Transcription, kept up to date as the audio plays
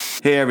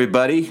Hey,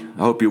 everybody.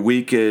 I hope your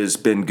week has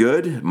been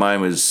good.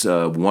 Mine was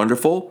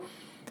wonderful.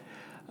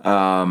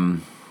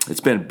 It's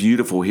been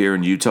beautiful here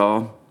in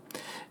Utah.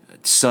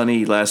 It's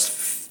sunny.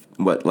 Last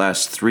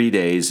 3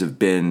 days have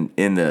been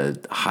in the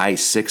high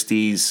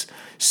 60s,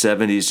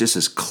 70s, just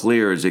as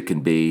clear as it can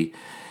be.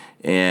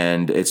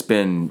 And it's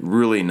been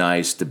really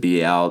nice to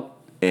be out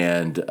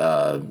and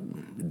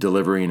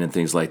delivering and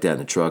things like that in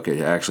the truck. I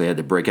actually had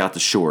to break out the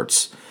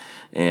shorts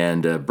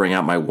and bring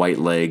out my white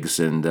legs,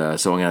 and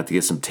so I'm gonna have to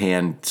get some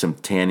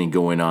tanning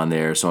going on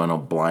there, so I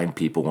don't blind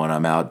people when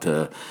I'm out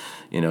to,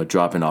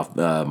 dropping off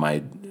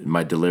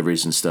my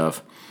deliveries and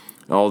stuff.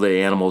 All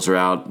the animals are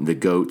out, the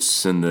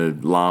goats and the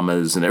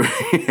llamas and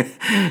everything,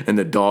 and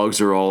the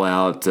dogs are all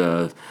out.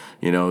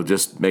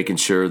 Just making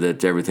sure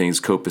that everything's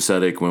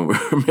copacetic when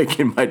we're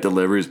making my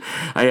deliveries.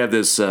 I have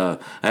this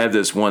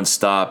one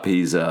stop.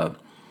 He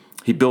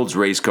builds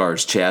race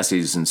cars,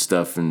 chassis and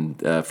stuff, and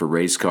for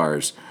race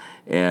cars.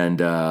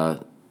 And I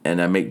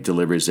make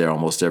deliveries there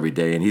almost every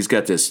day. And he's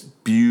got this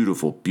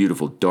beautiful,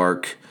 beautiful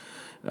dark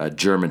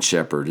German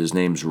Shepherd. His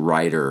name's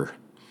Ryder.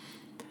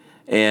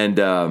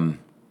 And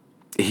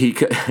he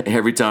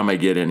every time I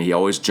get in, he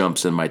always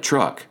jumps in my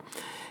truck.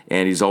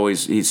 And he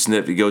goes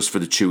for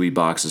the chewy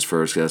boxes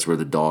first, 'cause that's where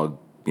the dog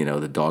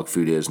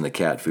food is and the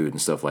cat food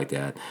and stuff like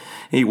that.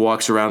 And he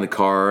walks around the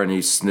car and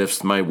he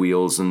sniffs my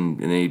wheels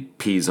and he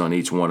pees on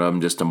each one of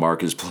them just to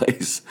mark his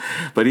place.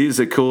 But he's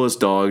the coolest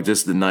dog,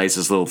 just the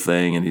nicest little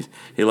thing. And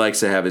he likes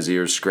to have his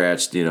ears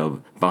scratched,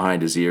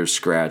 behind his ears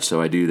scratched.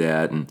 So I do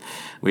that. And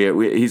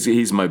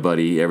he's my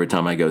buddy every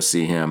time I go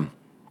see him.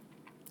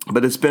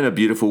 But it's been a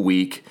beautiful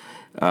week.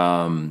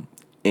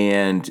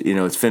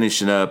 It's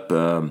finishing up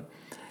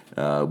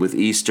with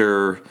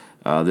Easter.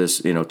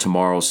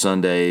 Tomorrow,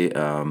 Sunday.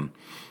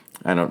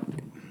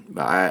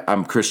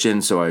 I'm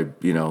Christian, so I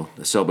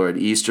celebrate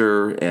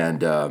Easter,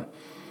 and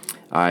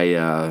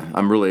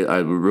I'm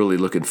really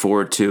looking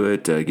forward to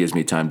it. It gives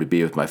me time to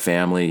be with my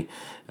family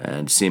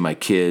and see my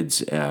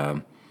kids.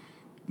 I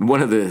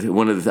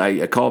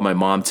called my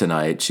mom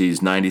tonight.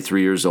 She's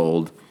 93 years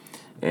old,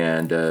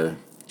 and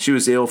she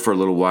was ill for a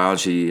little while.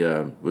 She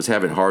was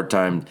having a hard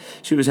time.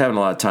 She was having a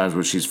lot of times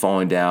where she's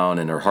falling down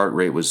and her heart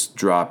rate was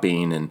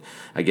dropping. And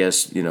I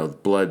guess,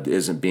 blood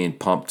isn't being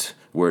pumped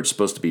where it's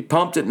supposed to be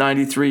pumped at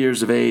 93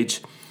 years of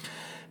age.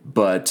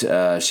 But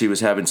she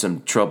was having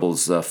some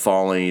troubles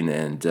falling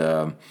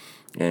and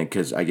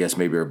because I guess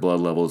maybe her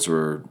blood levels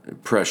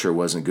pressure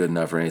wasn't good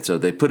enough or anything. So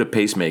they put a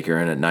pacemaker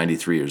in at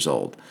 93 years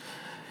old.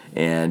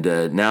 And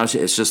now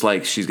it's just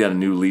like she's got a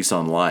new lease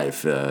on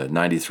life,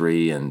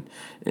 93, and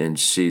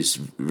she's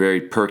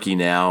very perky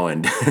now.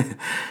 And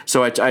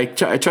so I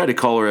try to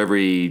call her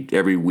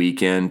every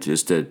weekend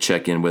just to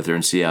check in with her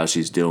and see how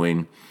she's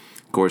doing.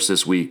 Of course,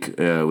 this week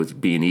with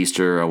being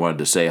Easter, I wanted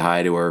to say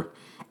hi to her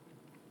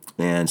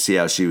and see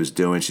how she was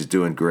doing. She's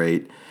doing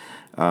great.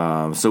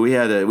 So we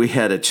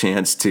had a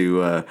chance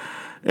to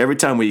every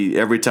time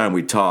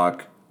we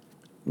talk,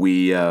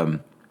 we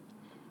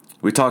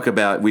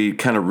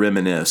kind of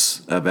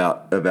reminisce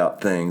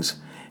about things.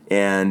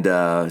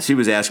 And she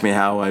was asking me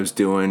how I was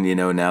doing,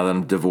 now that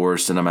I'm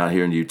divorced and I'm out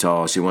here in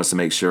Utah. She wants to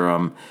make sure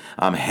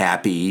I'm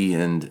happy.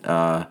 And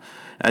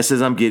I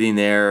says, I'm getting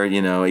there,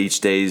 each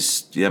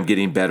day's, I'm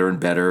getting better and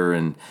better.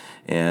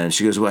 And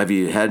she goes, well, have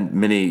you had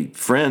many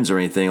friends or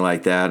anything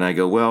like that? And I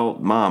go, well,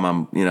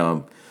 Mom,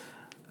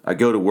 I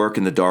go to work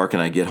in the dark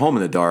and I get home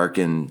in the dark,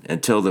 and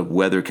until the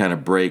weather kind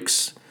of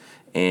breaks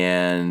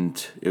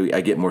and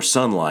I get more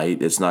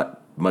sunlight, it's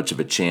not much of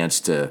a chance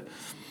to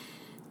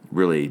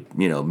really,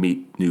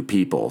 meet new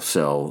people.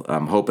 So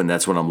I'm hoping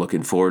that's what I'm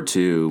looking forward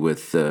to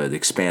with the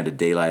expanded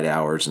daylight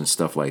hours and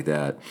stuff like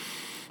that.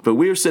 But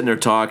we were sitting there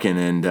talking,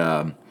 and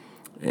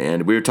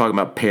we were talking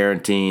about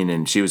parenting,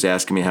 and she was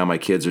asking me how my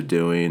kids are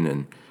doing.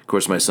 And of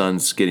course, my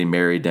son's getting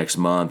married next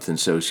month, and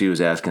so she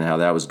was asking how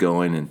that was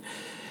going, and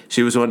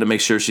she was wanting to make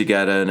sure she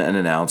got an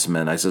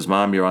announcement. I says,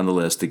 Mom, you're on the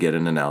list to get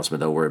an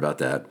announcement. Don't worry about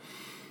that.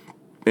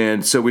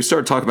 And so we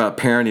started talking about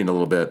parenting a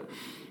little bit,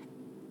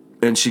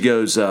 and she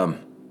goes, the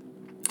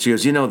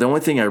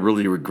only thing I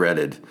really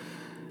regretted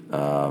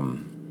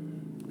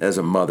as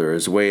a mother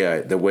is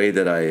the way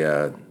that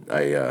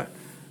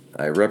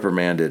I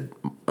reprimanded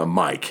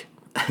Mike.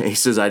 He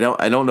says, I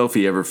don't know if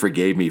he ever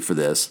forgave me for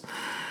this.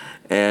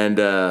 And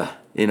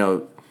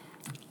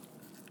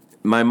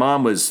my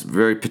mom was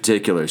very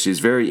particular. She's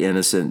very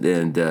innocent,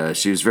 and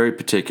she was very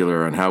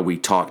particular on how we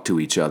talked to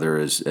each other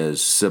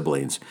as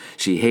siblings.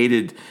 She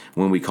hated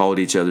when we called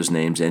each other's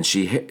names, and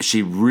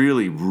she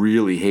really,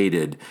 really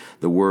hated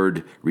the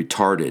word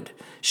retarded.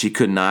 She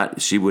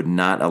would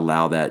not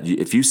allow that.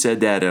 If you said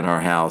that in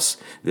our house,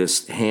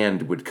 this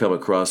hand would come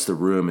across the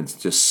room and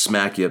just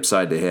smack you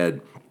upside the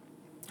head.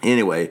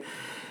 Anyway,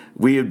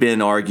 we had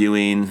been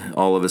arguing,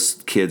 all of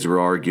us kids were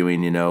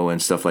arguing,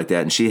 and stuff like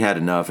that, and she had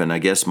enough, and I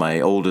guess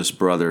my oldest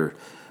brother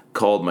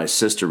called my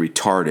sister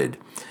retarded,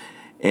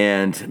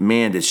 and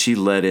man, did she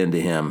let into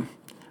him.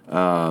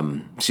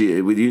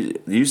 We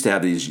used to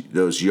have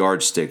those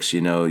yardsticks,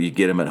 you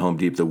get them at Home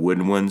Depot, the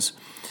wooden ones,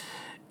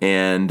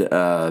 and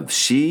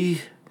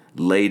she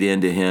laid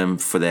into him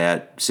for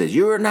that. Says,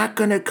 "You are not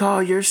going to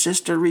call your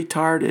sister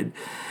retarded."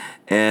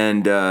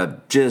 And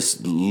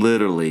just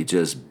literally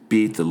just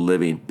beat the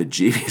living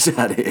bejeebies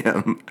out of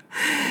him.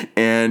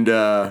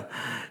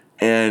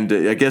 And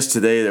I guess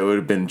today that would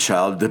have been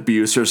child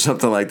abuse or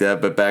something like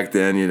that. But back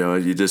then,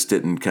 you just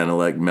didn't kind of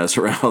like mess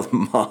around with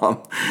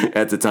mom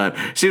at the time.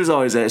 She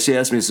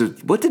asked me, so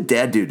what did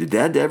dad do? Did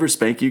dad ever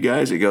spank you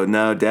guys? I go,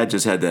 no, dad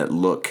just had that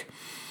look.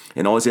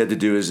 And all he had to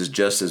do is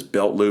adjust his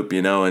belt loop,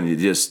 and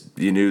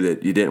you knew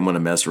that you didn't want to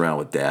mess around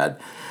with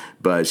dad.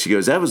 But she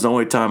goes, that was the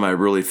only time I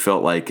really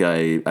felt like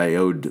I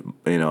owed,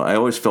 I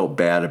always felt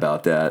bad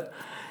about that.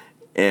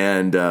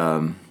 And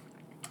I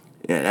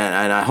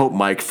hope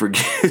Mike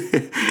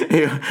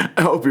I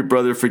hope your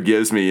brother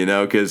forgives me,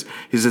 because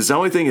he says the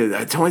only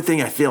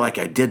thing I feel like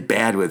I did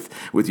bad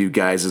with you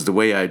guys is the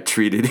way I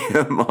treated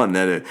him on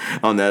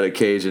that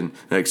occasion.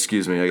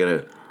 Excuse me, I got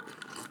a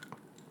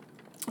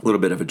little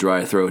bit of a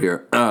dry throat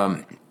here.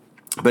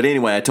 But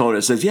anyway, I told her, I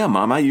says, yeah,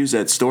 Mom, I use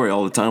that story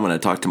all the time when I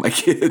talk to my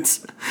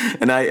kids.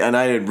 And I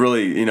had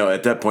really,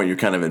 at that point, you're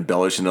kind of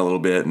embellishing a little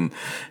bit. And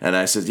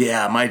I said,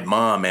 yeah, my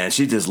mom, man,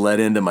 she just let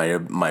into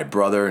my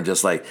brother. And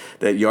just like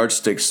that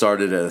yardstick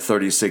started at a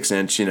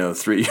 36-inch,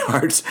 3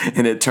 yards.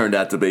 And it turned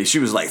out to be, she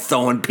was like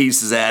throwing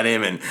pieces at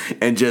him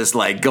and just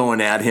like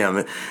going at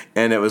him.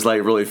 And it was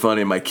like really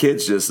funny. My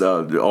kids just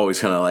always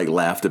kind of like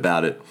laughed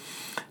about it.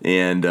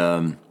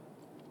 And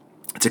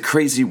it's a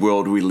crazy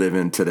world we live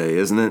in today,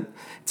 isn't it?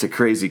 It's a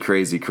crazy,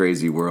 crazy,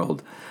 crazy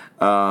world.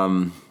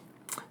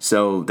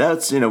 So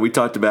that's, we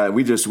talked about it.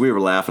 We were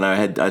laughing.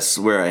 I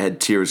swear I had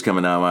tears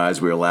coming out of my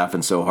eyes. We were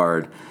laughing so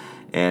hard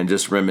and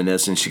just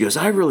reminiscing. She goes,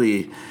 I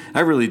really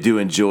do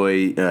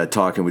enjoy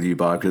talking with you,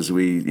 Bob, because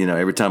we,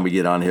 every time we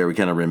get on here, we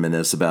kind of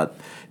reminisce about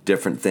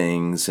different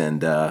things.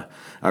 And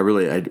I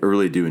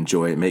really do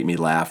enjoy it. Make me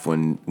laugh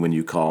when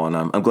you call, and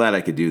I'm glad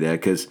I could do that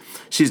because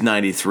she's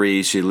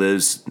 93. She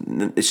lives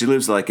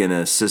like in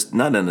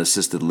not an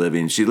assisted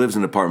living. She lives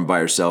in an apartment by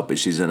herself, but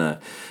she's in a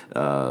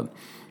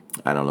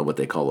I don't know what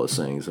they call those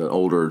things. An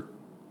older,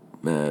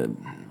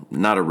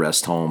 not a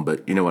rest home,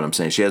 but you know what I'm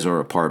saying. She has her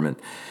apartment,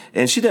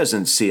 and she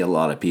doesn't see a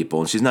lot of people.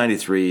 And she's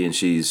 93, and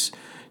she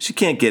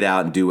can't get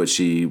out and do what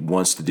she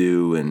wants to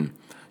do. And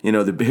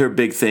her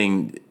big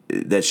thing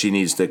that she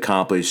needs to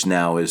accomplish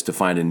now is to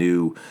find a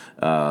new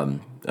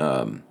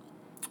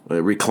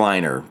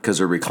recliner, because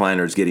her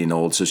recliner is getting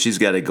old. So she's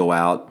got to go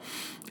out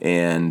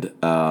and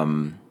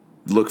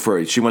look for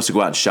it. She wants to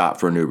go out and shop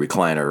for a new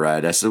recliner,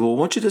 right? I said, well,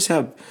 why don't you just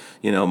have,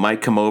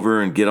 Mike come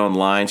over and get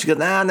online? She goes,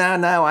 no,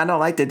 I don't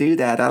like to do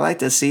that. I like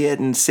to see it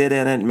and sit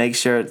in it and make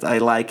sure I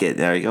like it.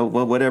 There you go.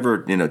 Well,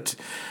 whatever,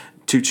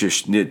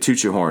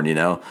 toot your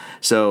horn,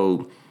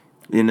 So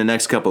in the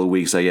next couple of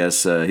weeks, I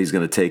guess he's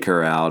going to take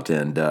her out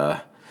and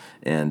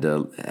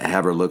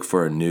have her look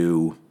for a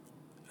new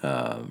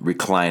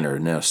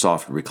recliner, a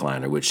soft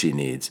recliner, which she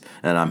needs,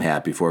 and I'm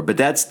happy for her. But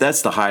that's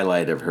the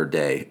highlight of her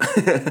day.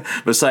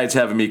 Besides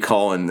having me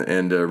call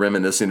and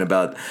reminiscing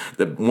about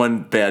the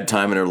one bad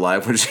time in her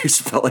life when she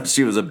felt like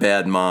she was a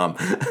bad mom,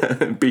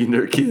 beating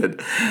her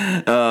kid.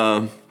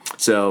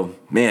 So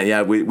man,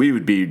 yeah, we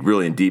would be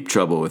really in deep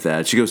trouble with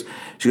that. She goes,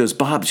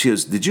 Bob. She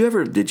goes, did you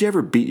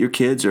ever beat your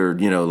kids or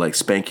like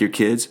spank your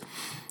kids?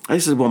 I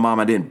said, well, Mom,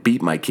 I didn't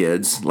beat my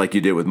kids like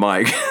you did with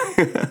Mike.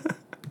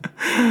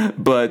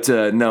 But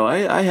no,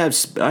 I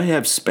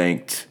have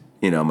spanked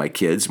my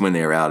kids when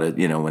they're out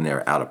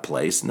of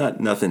place.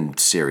 Nothing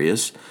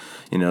serious,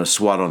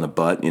 swat on the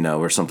butt,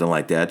 or something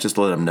like that. Just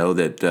to let them know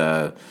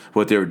that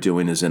what they were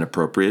doing is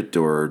inappropriate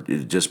or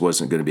it just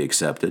wasn't going to be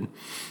accepted.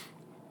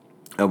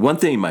 One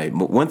thing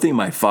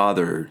my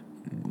father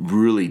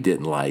really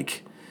didn't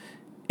like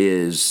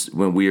is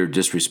when we are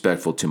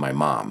disrespectful to my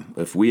mom.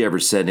 If we ever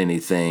said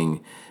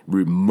anything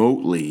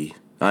remotely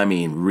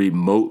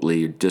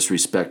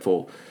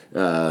disrespectful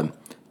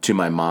to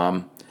my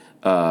mom,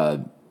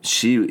 it's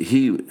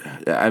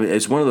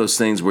one of those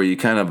things where you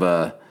kind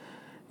of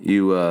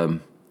you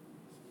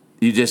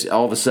just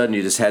all of a sudden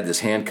you just had this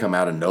hand come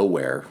out of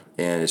nowhere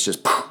and it's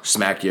just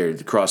smack you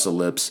across the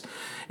lips,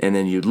 and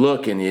then you'd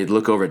look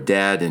over at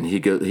Dad and he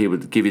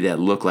would give you that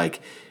look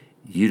like,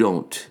 you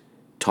don't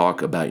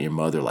talk about your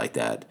mother like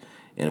that,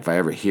 and if I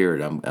ever hear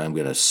it, I'm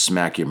going to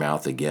smack your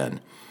mouth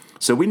again.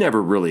 So we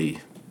never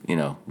really,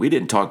 we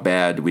didn't talk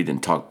bad. We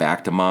didn't talk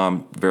back to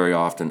Mom very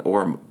often,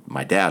 or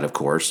my dad, of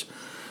course.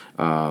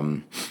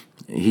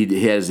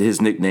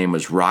 His nickname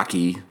was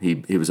Rocky.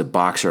 He was a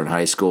boxer in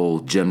high school,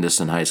 gymnast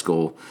in high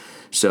school,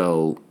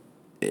 so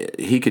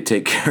he could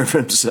take care of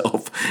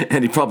himself,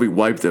 and he probably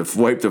wiped the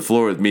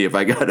floor with me if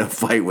I got in a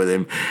fight with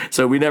him.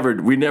 So we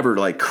never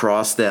like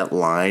crossed that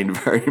line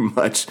very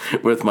much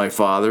with my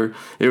father.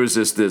 It was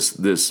just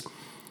this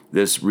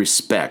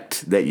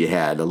respect that you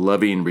had, a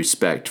loving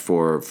respect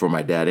for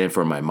my dad and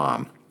for my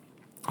mom,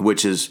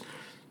 which is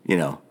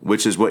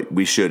what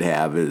we should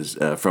have is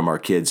from our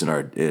kids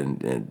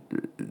and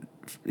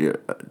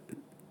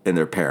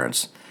their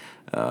parents.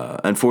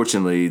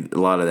 Unfortunately, a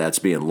lot of that's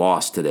being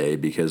lost today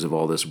because of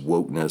all this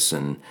wokeness,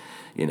 and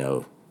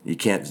you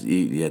have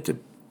to,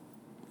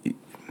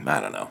 I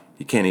don't know,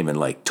 You can't even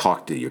like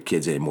talk to your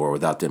kids anymore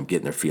without them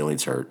getting their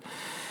feelings hurt.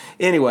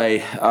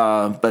 Anyway,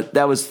 but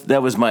that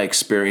was my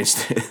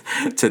experience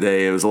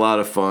today. It was a lot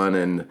of fun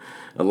and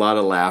a lot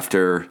of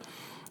laughter,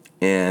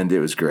 and it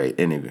was great.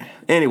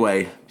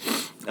 Anyway,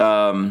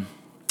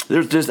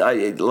 there's just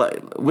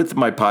with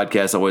my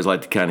podcast, I always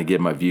like to kind of give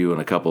my view on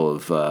a couple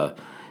of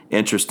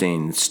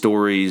interesting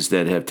stories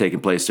that have taken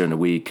place during the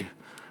week.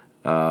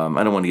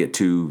 I don't want to get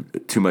too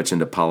much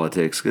into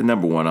politics.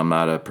 Number one, I'm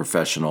not a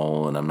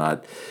professional, and I'm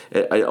not.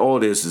 All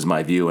it is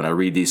my view, and I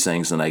read these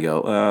things and I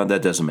go,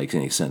 that doesn't make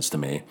any sense to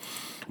me.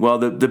 Well,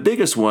 the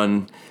biggest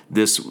one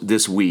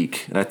this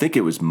week, and I think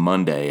it was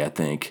Monday,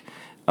 where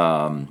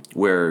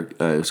it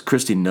was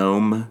Kristi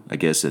Noem, I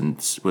guess, in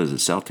what is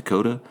it, South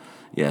Dakota?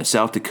 Yeah,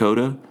 South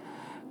Dakota.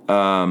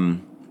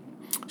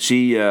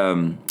 She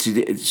had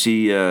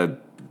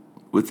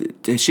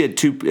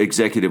two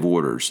executive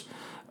orders.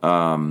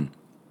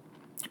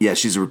 Yeah,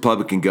 she's a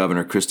Republican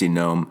governor, Kristi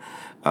Noem.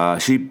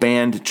 She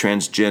banned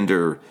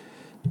transgender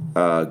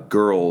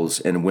girls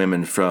and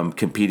women from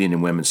competing in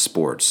women's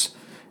sports.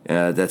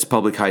 That's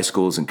public high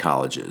schools and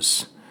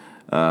colleges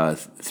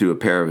through a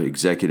pair of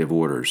executive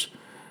orders.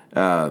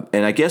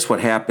 And I guess what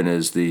happened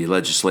is the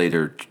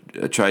legislator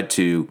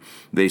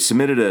they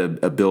submitted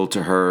a bill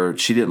to her.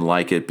 She didn't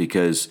like it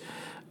because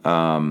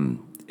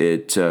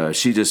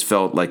she just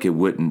felt like it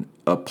wouldn't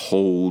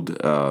uphold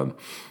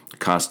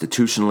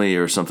constitutionally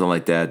or something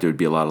like that. There would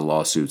be a lot of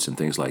lawsuits and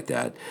things like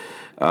that.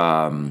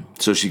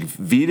 So she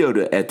vetoed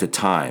it at the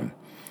time,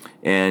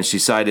 and she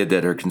cited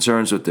that her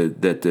concerns with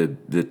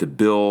the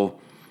bill,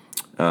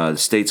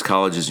 states,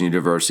 colleges, and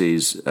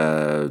universities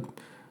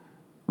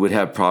would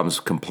have problems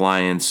with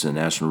compliance and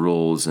national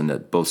rules, and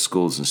that both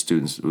schools and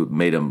students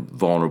made them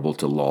vulnerable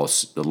to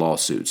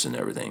lawsuits and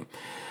everything.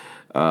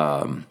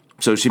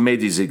 So she made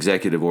these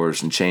executive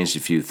orders and changed a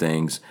few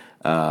things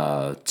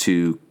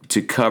to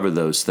cover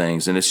those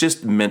things, and it's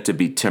just meant to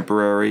be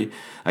temporary,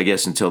 I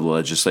guess, until the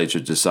legislature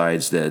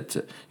decides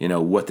that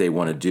what they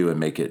want to do and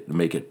make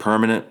it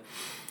permanent.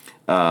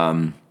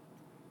 Let's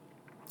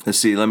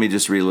see. Let me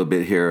just read a little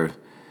bit here.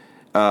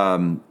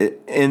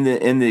 In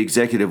the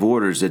executive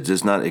orders, it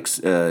does not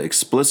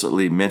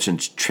explicitly mention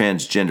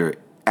transgender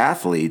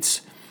athletes.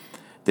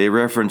 They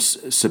reference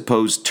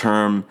supposed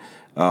term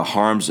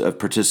harms of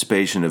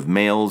participation of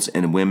males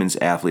and women's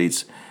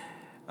athletes.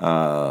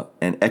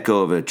 An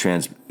echo of a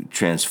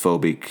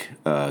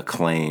transphobic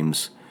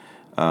claims.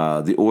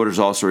 The orders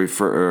also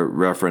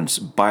reference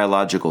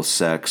biological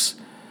sex,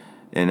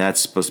 and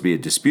that's supposed to be a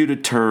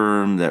disputed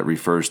term that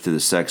refers to the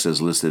sex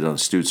as listed on the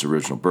student's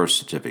original birth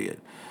certificate.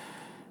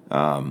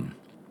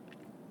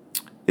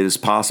 It is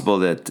possible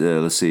that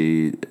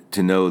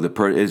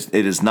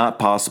it is not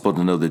possible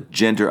to know the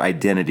gender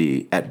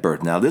identity at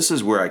birth. Now, this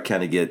is where I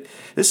kind of get.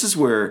 This is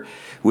where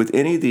with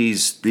any of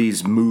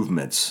these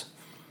movements.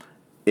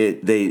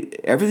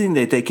 Everything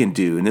that they can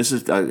do, and this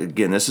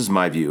is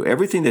my view,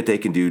 everything that they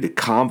can do to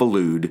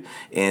convolute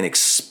and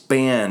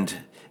expand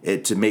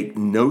it to make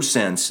no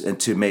sense and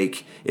to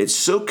make it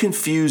so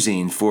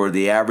confusing for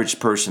the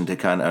average person to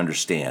kind of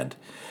understand.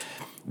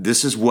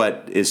 This is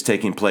what is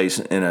taking place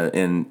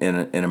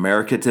in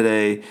America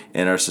today,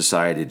 in our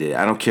society today.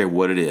 I don't care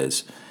what it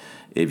is.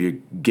 If you're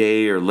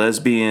gay or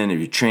lesbian, if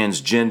you're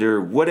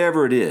transgender,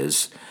 whatever it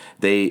is,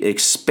 they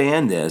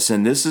expand this,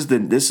 and this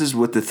is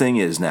what the thing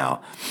is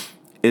now.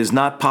 It is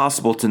not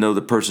possible to know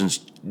the person's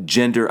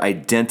gender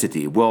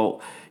identity. Well,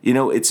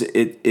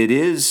 it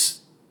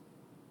is.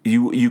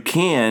 You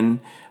can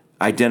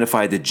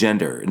identify the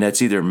gender, and that's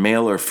either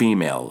male or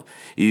female.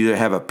 You either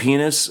have a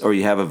penis or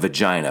you have a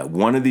vagina,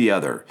 one or the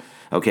other.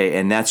 Okay,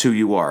 and that's who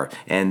you are.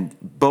 And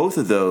both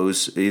of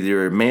those,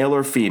 either male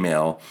or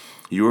female,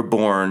 you were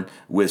born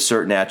with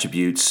certain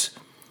attributes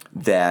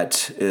that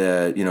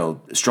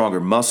stronger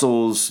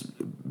muscles,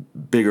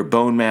 bigger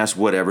bone mass,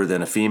 whatever,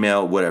 than a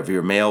female, whatever,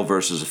 you're male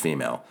versus a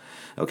female,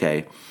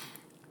 okay?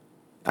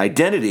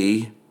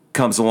 Identity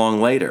comes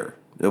along later.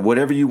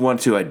 Whatever you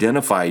want to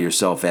identify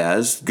yourself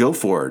as, go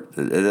for it.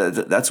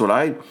 That's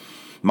what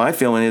my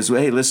feeling is,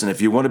 hey, listen,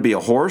 if you want to be a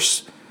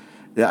horse,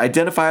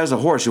 identify as a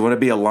horse. You want to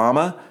be a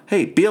llama?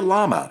 Hey, be a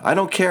llama. I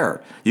don't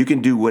care. You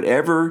can do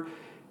whatever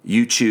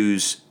you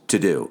choose to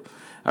do.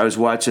 I was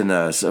watching,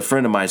 a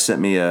friend of mine sent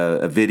me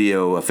a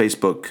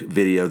Facebook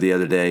video the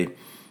other day,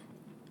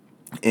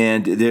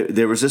 and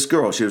there was this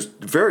girl. She was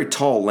a very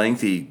tall,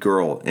 lengthy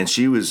girl, and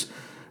she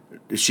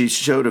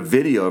showed a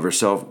video of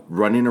herself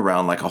running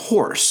around like a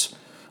horse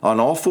on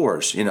all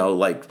fours,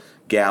 like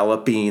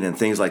galloping and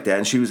things like that.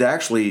 And she was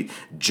actually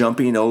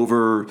jumping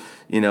over,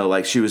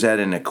 like she was at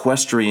an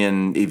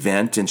equestrian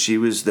event, and she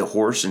was the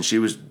horse, and she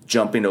was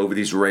jumping over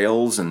these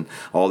rails and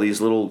over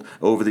these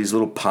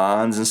little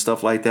ponds and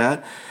stuff like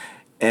that.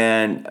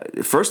 And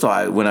first of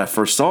all, when I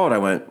first saw it, I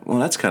went, well,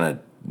 that's kind of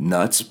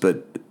nuts,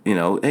 but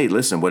hey,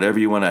 listen, whatever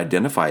you want to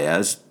identify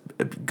as,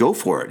 go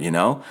for it.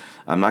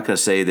 I'm not going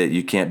to say that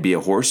you can't be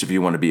a horse if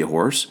you want to be a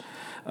horse.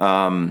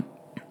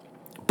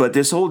 But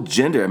this whole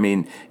gender, I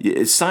mean,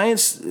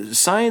 science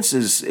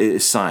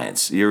is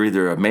science. You're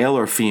either a male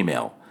or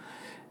female.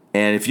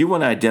 And if you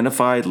want to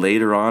identify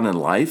later on in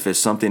life as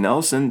something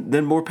else,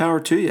 then more power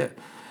to you.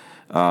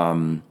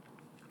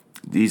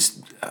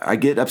 I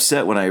get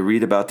upset when I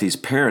read about these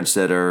parents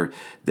that are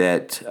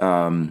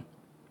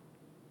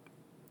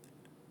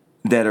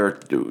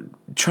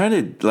trying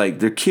to, like,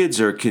 their kids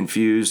are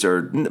confused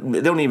or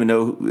they don't even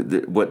know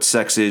what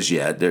sex is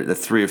yet. They're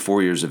 3 or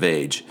 4 years of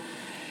age,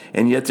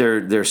 and yet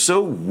they're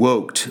so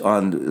woked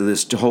on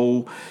this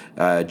whole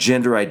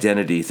gender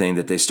identity thing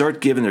that they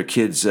start giving their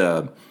kids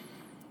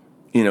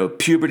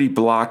puberty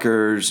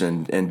blockers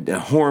and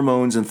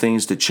hormones and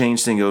things to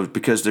change things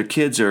because their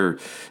kids are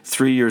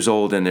 3 years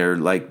old and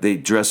they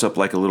dress up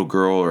like a little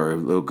girl or a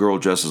little girl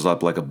dresses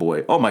up like a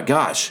boy. Oh my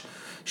gosh.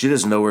 She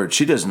doesn't know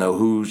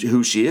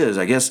who she is.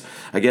 I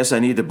guess I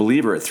need to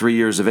believe her at 3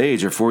 years of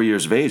age or 4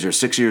 years of age or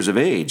 6 years of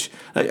age.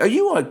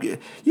 You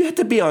have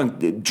to be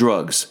on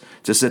drugs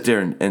to sit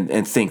there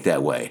and think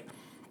that way.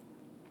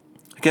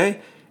 Okay?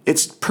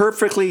 It's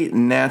perfectly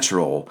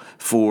natural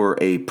for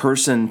a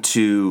person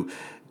to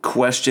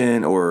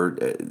question or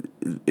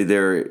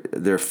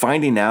they're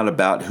finding out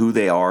about who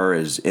they are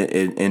as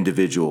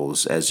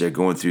individuals as they're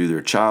going through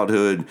their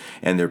childhood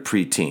and their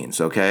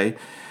preteens, okay?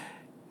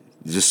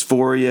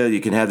 Dysphoria, you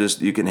can have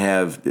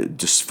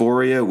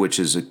dysphoria, which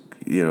is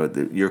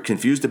you're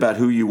confused about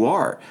who you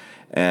are.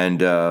 And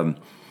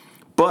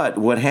but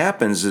what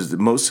happens is that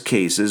most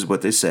cases,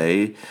 what they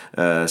say,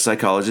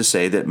 psychologists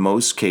say that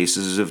most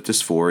cases of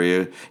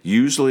dysphoria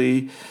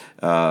usually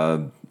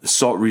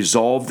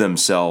resolve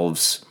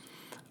themselves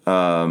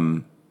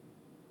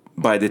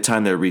by the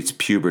time they reach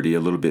puberty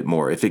a little bit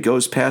more. If it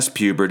goes past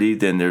puberty,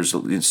 then there's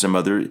some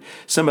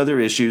other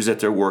issues that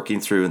they're working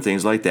through and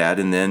things like that,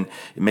 and then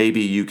maybe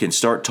you can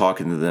start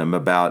talking to them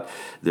about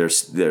their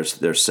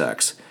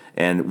sex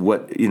and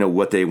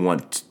what they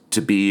want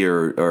to be,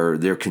 or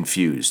they're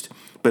confused.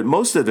 But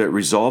most of it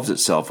resolves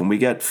itself when we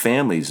got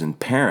families and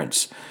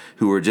parents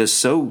who are just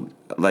so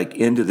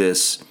into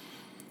this,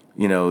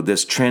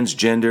 this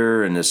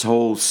transgender and this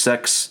whole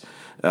sex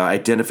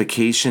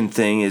identification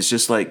thing is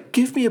just like,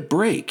 give me a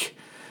break.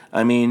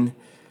 I mean,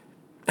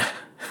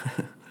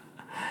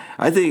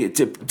 I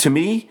think to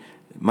me,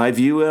 my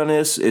view on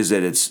this is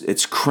that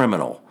it's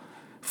criminal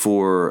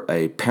for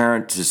a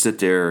parent to sit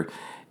there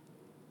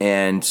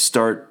and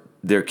start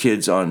their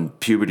kids on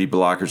puberty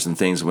blockers and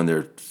things when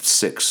they're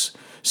 6,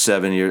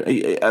 7 years.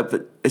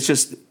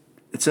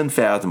 It's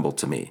unfathomable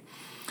to me.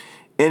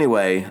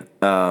 Anyway,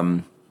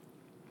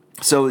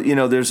 so,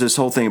 there's this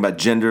whole thing about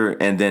gender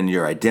and then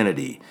your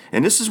identity.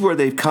 And this is where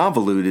they've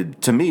convoluted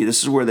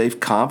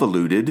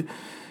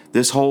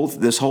this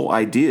whole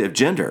idea of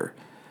gender.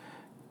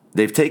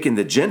 They've taken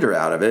the gender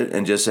out of it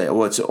and just say,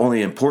 oh, it's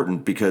only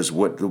important because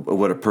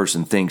what a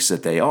person thinks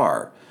that they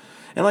are.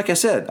 And like I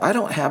said, I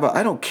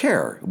don't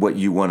care what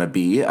you want to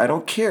be. I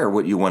don't care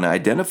what you want to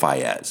identify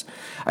as.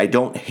 I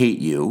don't hate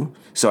you,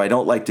 so I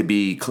don't like to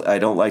be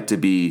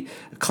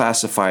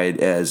classified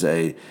as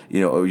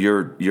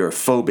you're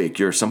phobic.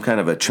 You're some kind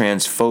of a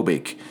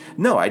transphobic.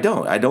 No, I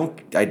don't. I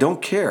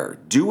don't care.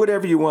 Do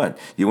whatever you want.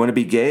 You want to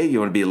be gay? You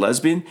want to be a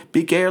lesbian?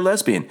 Be gay or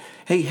lesbian.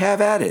 Hey,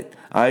 have at it.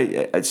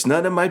 It's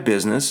none of my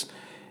business.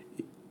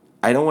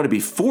 I don't want to be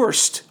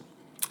forced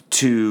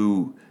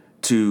to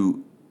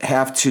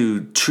have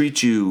to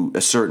treat you a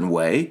certain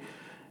way.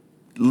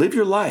 Live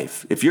your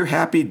life. If you're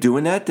happy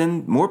doing that,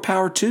 then more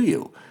power to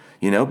you.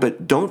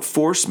 But don't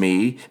force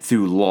me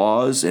through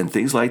laws and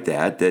things like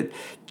that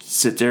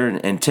sit there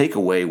and take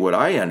away what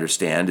I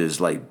understand is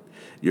like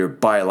your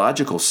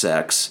biological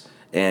sex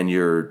and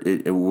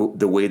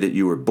the way that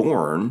you were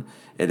born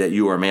and that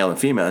you are male and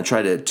female, and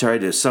try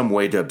to some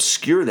way to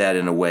obscure that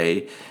in a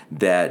way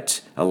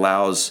that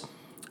allows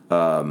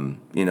a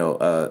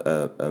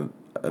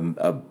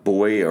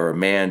boy or a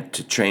man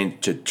to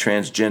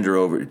transgender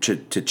over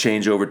to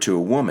change over to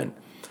a woman.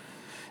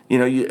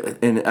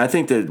 And I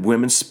think that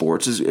women's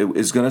sports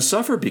is going to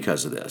suffer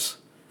because of this.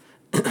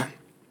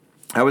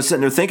 I was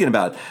sitting there thinking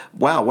about,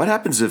 wow, what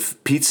happens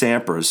if Pete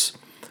Sampras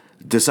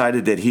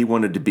decided that he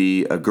wanted to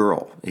be a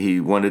girl? He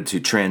wanted to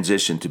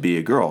transition to be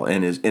a girl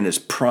in his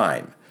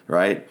prime,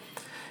 right?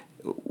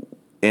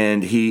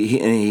 And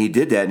he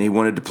did that, and he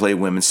wanted to play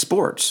women's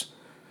sports.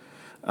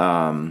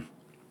 And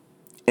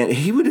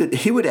he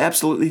would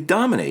absolutely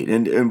dominate,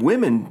 and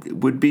women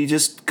would be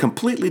just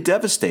completely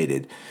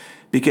devastated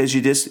because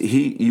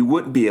you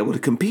wouldn't be able to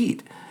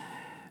compete.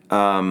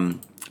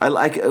 What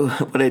I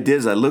did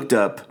is I looked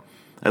up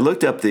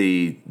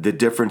the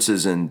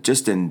differences in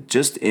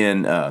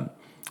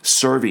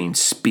serving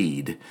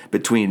speed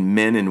between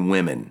men and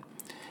women.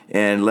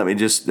 And let me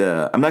just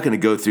I'm not going to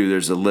go through.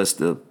 There's a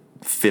list of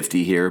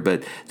 50 here,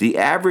 but the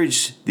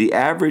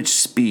average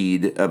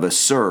speed of a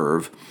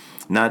serve.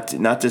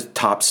 Not just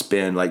top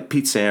spin, like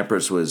Pete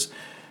Sampras was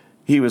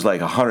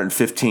like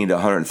 115 to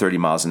 130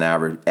 miles an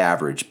hour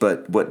average.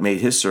 But what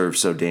made his serve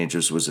so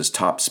dangerous was his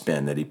top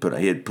spin that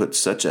he had put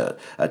such a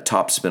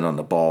top spin on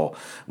the ball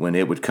when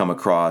it would come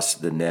across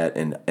the net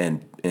and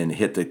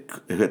hit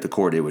the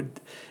court.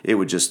 It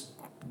would just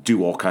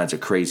do all kinds of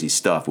crazy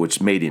stuff,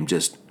 which made him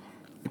just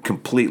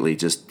completely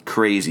just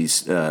crazy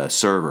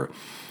server.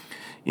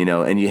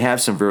 and you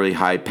have some very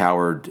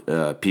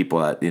high-powered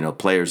people,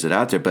 players that are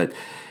out there. But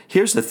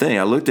here's the thing: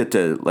 I looked at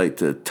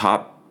the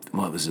top.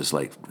 What was this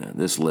like?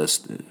 This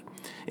list.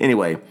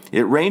 Anyway,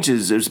 it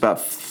ranges. There's about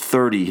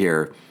 30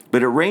 here,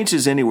 but it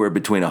ranges anywhere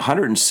between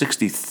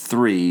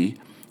 163,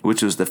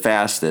 which was the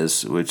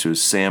fastest, which was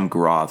Sam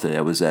Groth.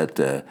 That was at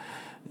I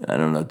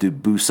don't know, the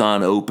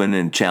Busan Open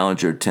and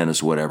Challenger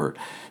Tennis, whatever.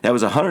 That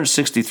was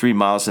 163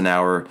 miles an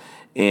hour,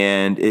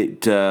 and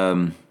it.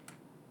 Where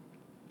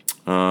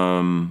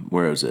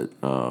is it?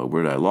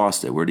 Where did I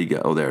lost it? Where did he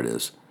go? Oh, there it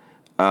is.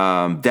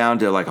 Down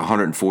to like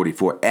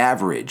 144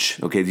 average.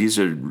 Okay, these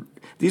are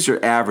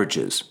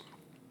averages.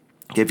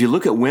 Okay, if you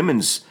look at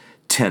women's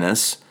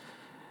tennis,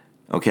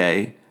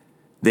 okay,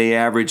 they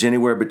average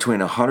anywhere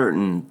between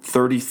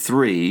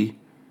 133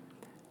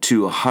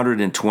 to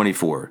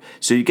 124.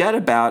 So you got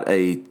about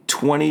a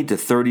 20 to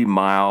 30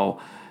 mile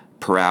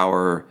per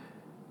hour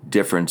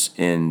difference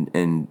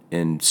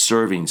in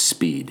serving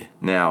speed.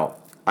 Now,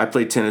 I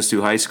played tennis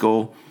through high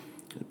school.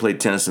 I played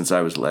tennis since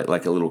I was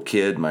like a little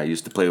kid. I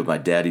used to play with my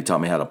dad. He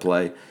taught me how to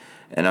play.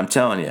 And I'm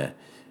telling you,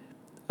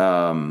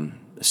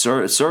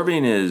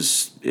 serving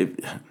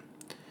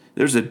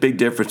there's a big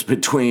difference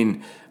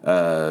between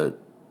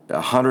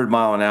 100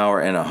 mile an hour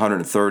and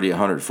 130,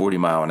 140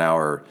 mile an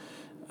hour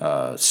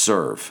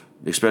serve,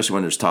 especially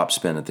when there's top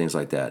spin and things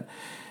like that.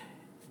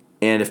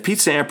 And if Pete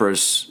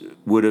Sampras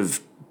would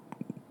have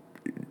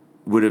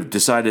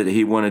decided that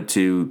he wanted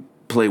to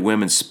play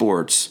women's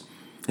sports,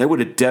 that would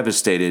have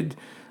devastated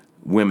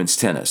women's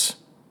tennis.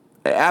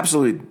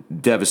 Absolutely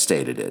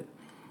devastated it.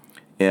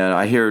 And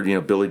I hear,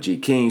 Billie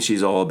Jean King,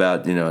 she's all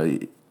about,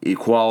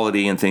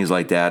 equality and things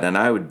like that. And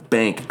I would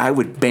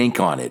bank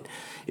on it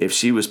if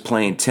she was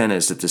playing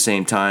tennis at the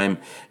same time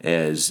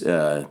as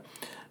like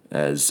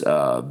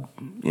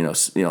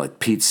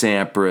Pete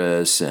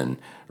Sampras and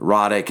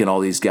Roddick and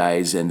all these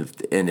guys, and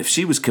if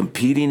she was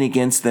competing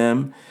against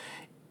them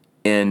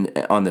and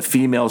on the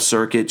female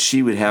circuit,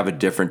 she would have a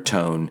different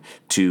tone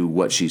to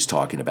what she's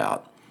talking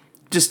about.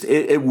 Just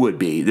it would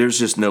be. There's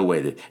just no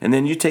way to. And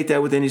then you take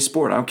that with any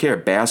sport. I don't care,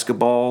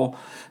 basketball,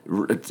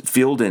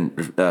 field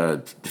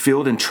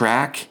and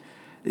track.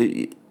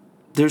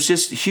 There's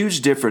just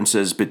huge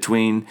differences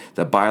between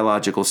the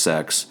biological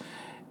sex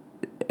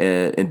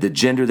and the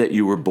gender that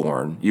you were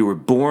born. You were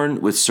born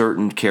with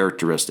certain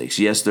characteristics.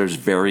 Yes, there's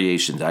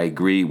variations. I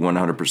agree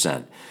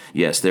 100%.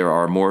 Yes, there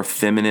are more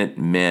feminine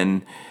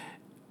men.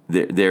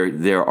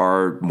 There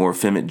are more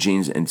feminine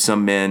genes in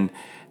some men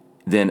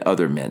than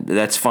other men.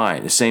 That's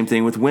fine. The same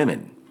thing with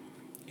women,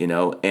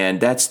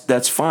 and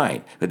that's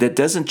fine. But that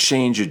doesn't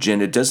change your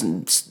gender.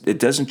 It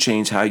doesn't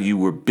change how you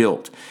were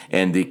built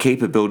and the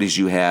capabilities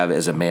you have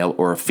as a male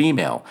or a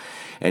female.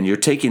 And you're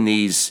taking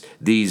these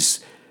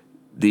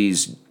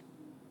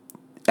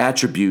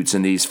attributes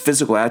and these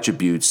physical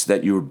attributes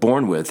that you were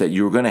born with, that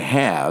you were going to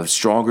have,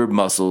 stronger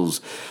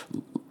muscles,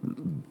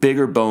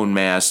 bigger bone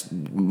mass,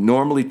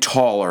 normally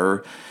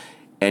taller,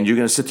 and you're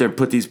going to sit there and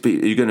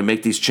you're going to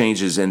make these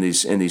changes in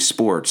these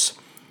sports,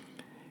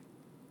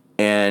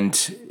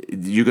 and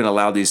you're going to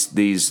allow these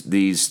people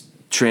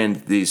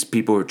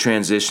who are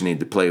transitioning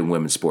to play in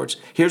women's sports.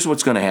 Here's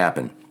what's going to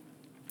happen.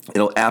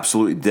 It'll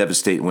absolutely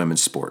devastate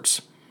women's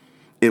sports.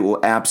 It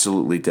will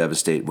absolutely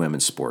devastate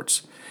women's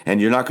sports. And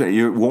you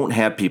won't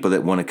have people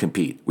that want to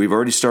compete. We've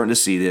already starting to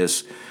see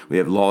this. We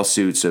have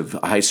lawsuits of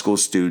high school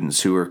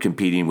students who are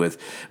competing with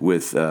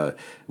boys who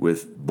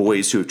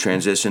have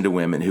transitioned to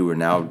women who are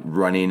now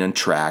running on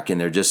track, and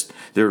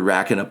they're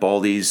racking up all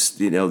these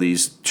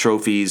these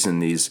trophies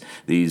and these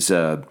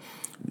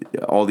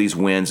all these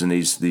wins and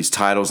these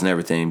titles and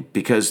everything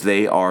because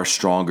they are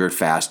stronger,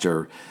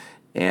 faster,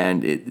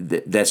 and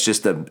that's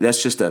just a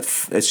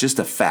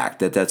fact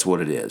that's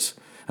what it is.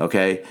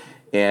 Okay,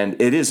 and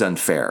it is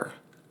unfair.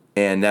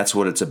 And that's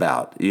what it's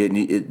about.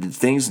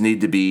 Things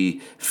need to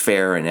be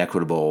fair and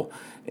equitable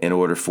in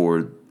order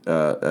for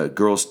a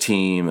girls'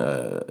 team,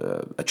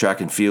 a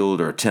track and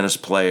field, or a tennis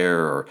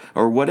player,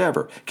 or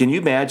whatever. Can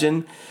you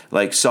imagine?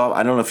 I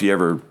don't know if you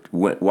ever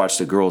watched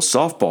a girls'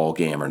 softball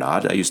game or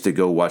not. I used to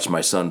go watch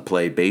my son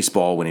play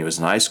baseball when he was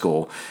in high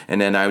school,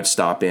 and then I would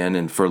stop in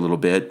and for a little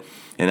bit,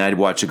 and I'd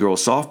watch a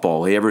girls'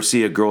 softball. You ever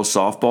see a girls'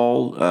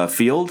 softball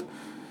field?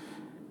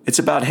 It's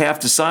about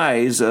half the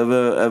size of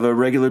a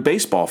regular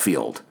baseball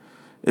field.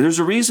 There's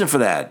a reason for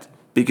that,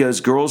 because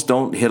girls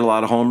don't hit a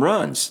lot of home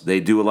runs. They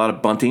do a lot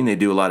of bunting, they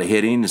do a lot of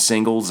hitting,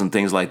 singles and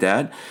things like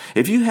that.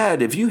 If you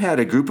had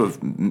a group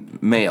of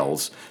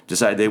males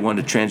decide they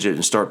wanted to transit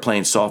and start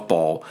playing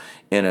softball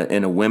in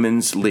a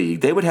women's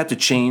league, they would have to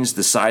change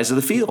the size of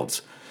the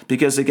fields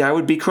because the guy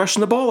would be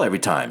crushing the ball every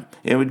time.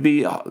 It would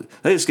be, hey,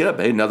 let's get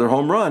up, hey, another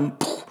home run,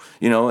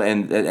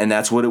 and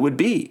that's what it would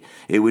be.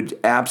 It would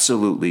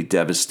absolutely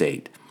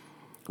devastate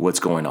what's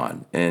going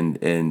on, and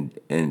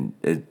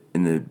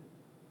the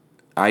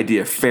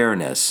idea of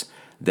fairness,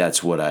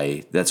 that's what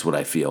I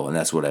feel, and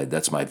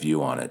that's my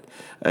view on it.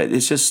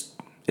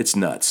 It's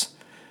nuts.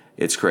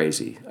 It's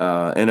crazy.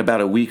 In about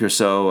a week or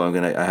so,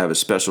 I have a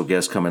special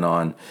guest coming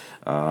on,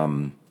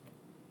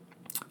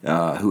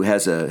 who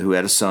had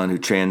a son who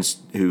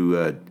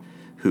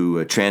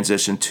who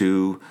transitioned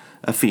to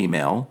a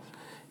female,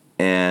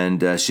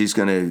 and she's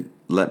going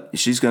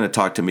to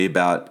talk to me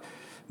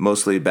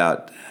mostly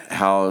about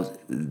how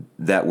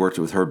that worked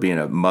with her being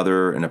a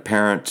mother and a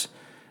parent,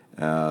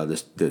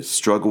 the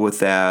struggle with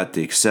that,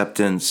 the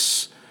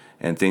acceptance,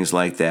 and things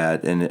like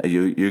that. And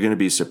you're going to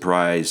be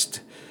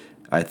surprised,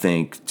 I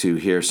think, to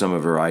hear some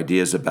of her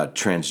ideas about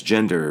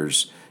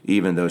transgenders,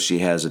 even though she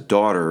has a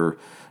daughter,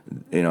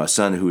 a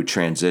son who had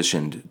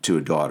transitioned to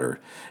a daughter.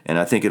 And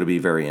I think it'll be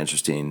very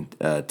interesting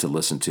to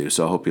listen to.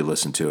 So I hope you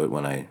listen to it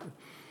when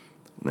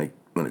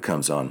it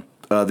comes on.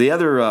 The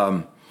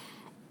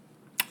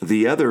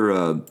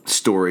other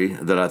story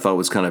that I thought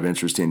was kind of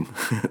interesting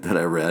that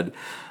I read,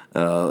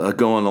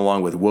 going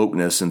along with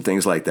wokeness and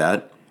things like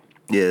that,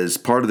 is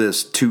part of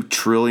this $2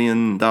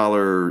 trillion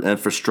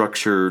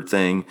infrastructure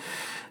thing.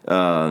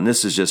 And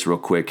this is just real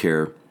quick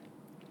here.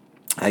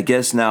 I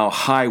guess now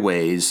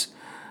highways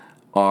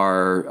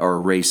are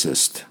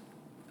racist,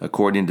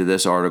 according to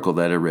this article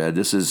that I read.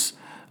 This is,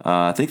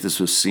 I think this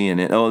was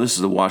CNN. Oh, this is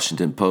the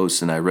Washington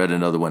Post, and I read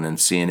another one in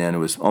CNN. It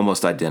was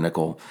almost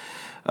identical.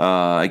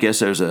 I guess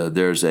there's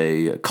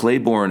a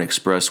Claiborne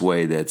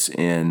Expressway that's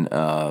in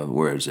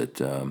where is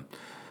it?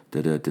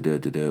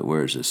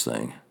 Where is this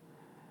thing?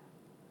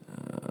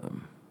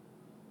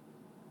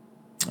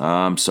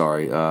 I'm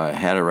sorry, I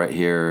had it right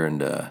here,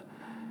 and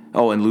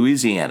in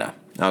Louisiana.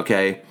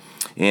 Okay,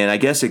 and I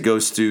guess it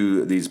goes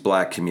through these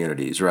black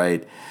communities,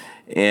 right?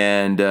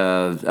 And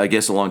I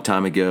guess a long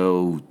time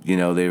ago,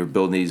 they were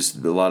building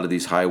a lot of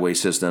these highway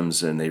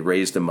systems, and they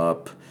raised them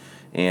up,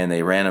 and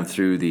they ran them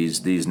through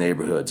these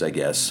neighborhoods, I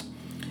guess.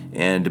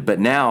 But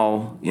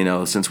now,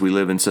 since we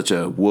live in such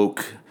a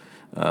woke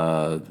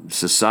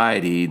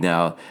society,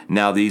 now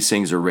these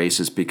things are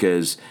racist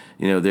because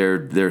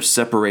they're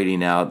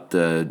separating out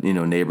the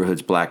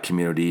neighborhoods, black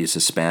communities,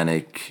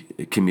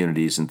 Hispanic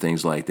communities, and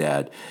things like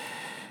that.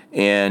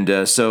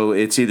 And so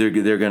it's either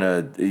they're going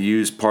to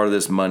use part of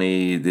this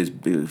money,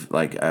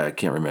 I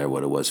can't remember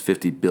what it was,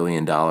 $50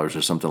 billion or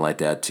something like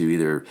that, to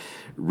either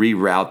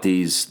reroute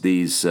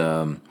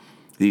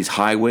these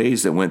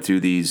highways that went through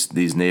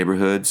these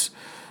neighborhoods,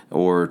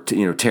 or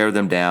tear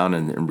them down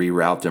and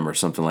reroute them or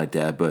something like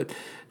that. But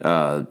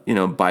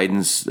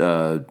Biden's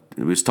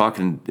was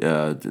talking.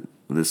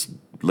 This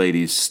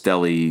lady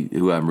Stelly,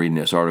 who I'm reading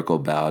this article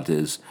about,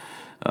 is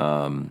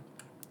talking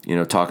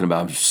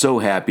about, I'm so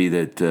happy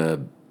that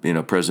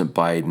President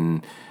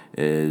Biden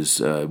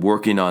is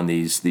working on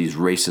these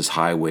racist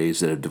highways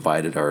that have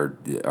divided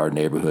our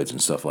neighborhoods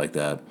and stuff like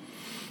that.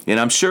 And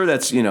I'm sure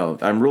that's,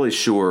 I'm really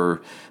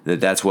sure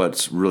that that's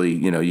what's really,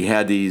 you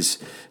had these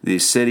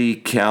city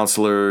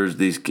councilors,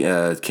 these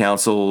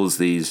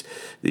councils,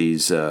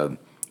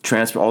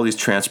 all these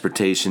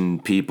transportation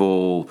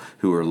people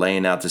who are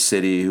laying out the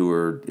city, who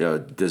are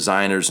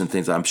designers and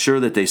things. I'm sure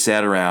that they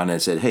sat around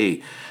and said,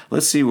 "Hey,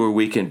 let's see where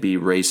we can be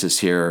racist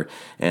here,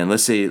 and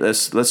let's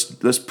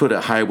put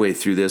a highway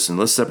through this, and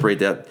let's separate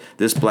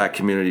this black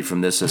community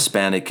from this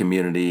Hispanic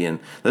community, and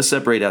let's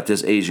separate out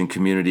this Asian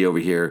community over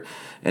here."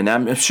 And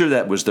I'm sure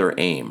that was their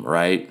aim,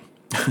 right?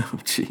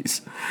 Jeez,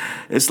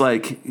 it's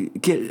like,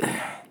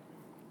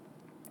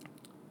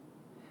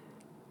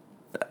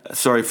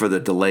 sorry for the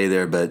delay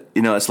there, but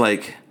it's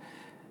like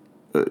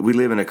we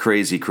live in a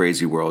crazy,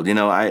 crazy world.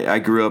 I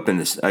grew up in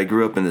the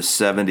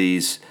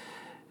 70s.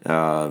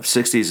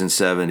 60s and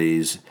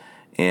 70s,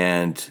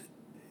 and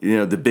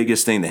the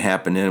biggest thing that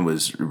happened then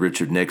was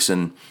Richard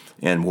Nixon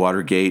and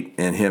Watergate,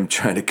 and him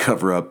trying to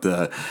cover up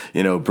the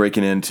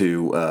breaking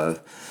into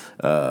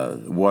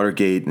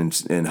Watergate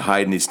and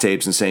hiding these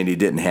tapes and saying he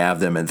didn't have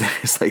them and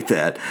things like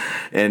that,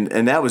 and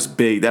that was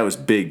big. That was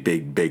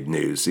big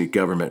news. The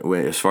government,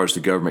 as far as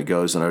the government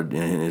goes, in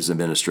his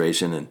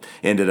administration, and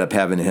ended up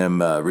having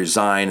him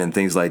resign and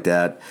things like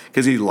that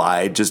because he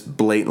lied, just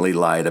blatantly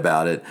lied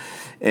about it.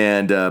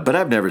 And but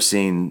I've never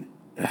seen.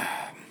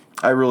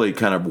 I really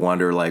kind of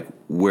wonder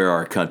where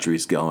our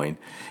country's going,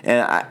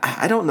 and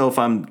I don't know if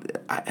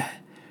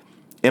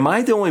am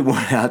I the only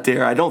one out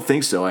there? I don't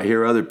think so. I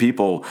hear other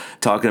people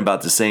talking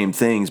about the same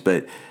things,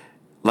 but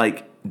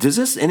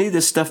does any of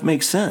this stuff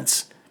make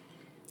sense?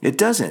 It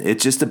doesn't.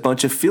 It's just a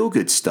bunch of feel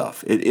good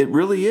stuff. It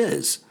really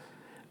is.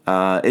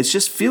 It's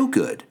just feel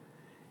good.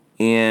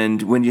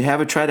 And when you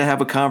try to have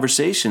a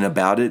conversation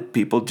about it,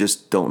 people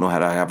just don't know how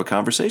to have a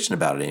conversation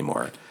about it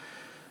anymore.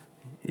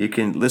 You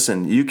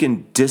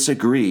can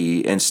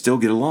disagree and still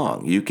get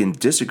along. You can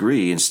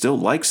disagree and still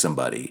like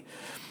somebody.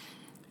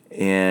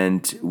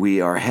 And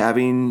we are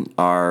having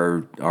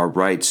our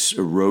rights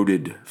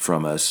eroded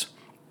from us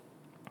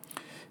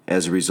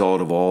as a result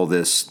of all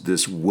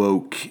this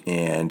woke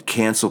and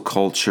cancel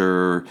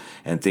culture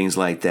and things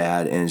like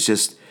that. And it's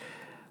just,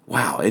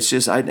 wow, it's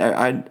just,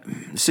 I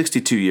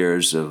 62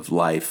 years of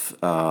life,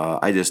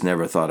 I just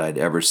never thought I'd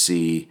ever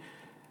see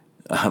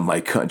my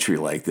country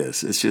like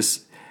this.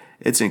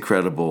 It's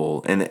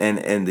incredible, and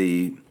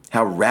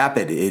how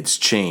rapid it's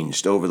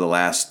changed over the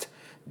last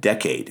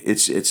decade.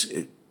 It's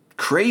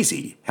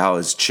crazy how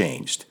it's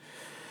changed,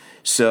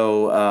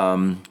 So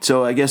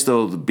I guess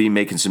they'll be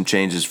making some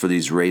changes for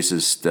these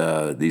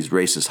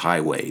racist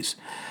highways.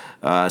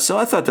 So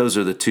I thought those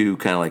are the two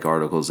kind of like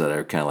articles that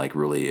I kind of like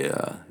really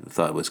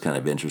thought was kind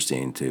of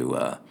interesting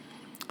to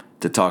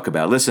talk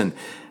about. Listen,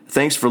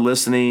 thanks for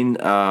listening.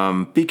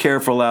 Be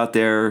careful out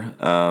there.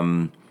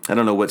 I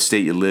don't know what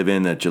state you live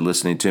in that you're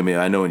listening to me.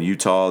 I know in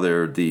Utah,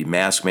 the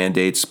mask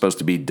mandate's supposed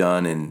to be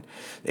done in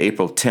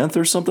April 10th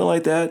or something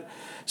like that.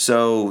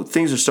 So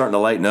things are starting to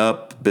lighten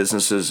up.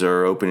 Businesses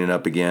are opening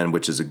up again,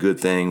 which is a good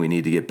thing. We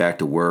need to get back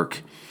to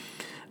work.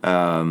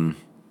 And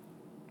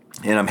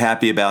I'm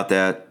happy about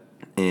that.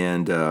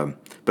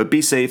 But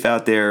be safe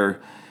out there.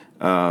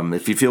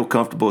 If you feel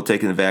comfortable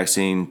taking the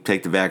vaccine,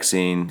 take the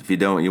vaccine. If you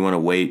don't, you want to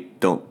wait.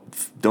 Don't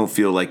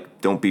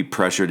be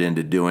pressured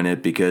into doing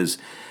it, because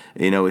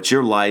it's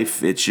your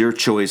life, it's your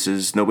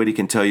choices. Nobody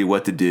can tell you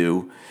what to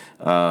do.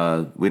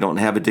 We don't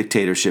have a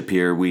dictatorship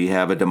here. We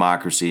have a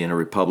democracy and a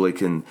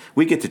republic, and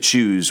we get to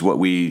choose what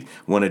we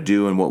want to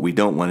do and what we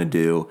don't want to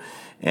do.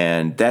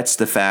 And that's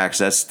the facts.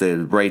 That's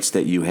the rights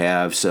that you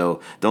have.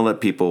 So don't let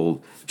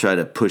people try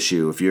to push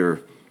you. If you're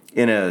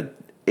in a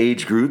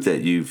age group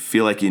that you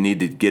feel like you need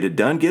to get it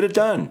done, get it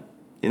done.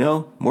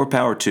 More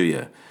power to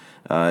you.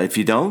 If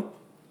you don't,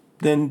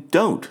 then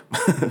don't.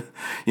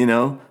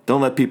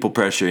 Don't let people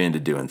pressure you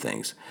into doing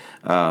things.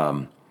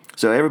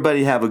 So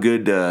everybody have a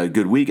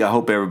good week. I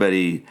hope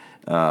everybody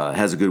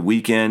has a good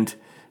weekend.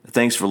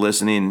 Thanks for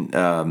listening.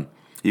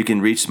 You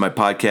can reach my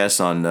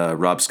podcast on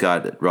Rob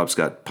Scott at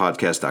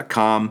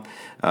robscottpodcast.com.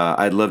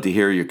 I'd love to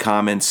hear your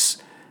comments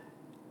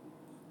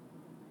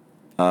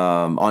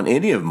on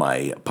any of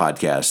my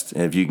podcasts.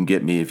 If you can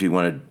get me, if you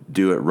want to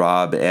do it,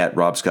 Rob at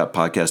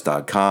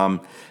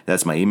robscottpodcast.com.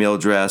 That's my email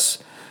address.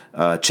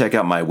 Check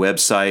out my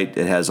website.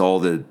 It has all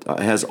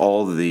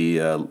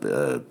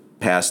the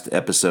past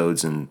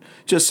episodes and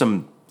just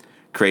some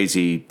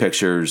crazy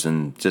pictures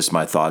and just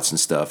my thoughts and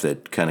stuff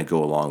that kind of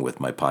go along with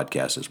my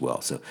podcast as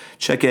well. So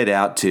check it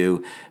out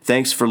too.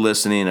 Thanks for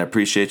listening. I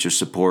appreciate your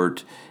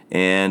support,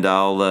 and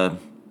I'll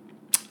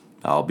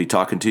be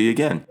talking to you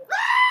again.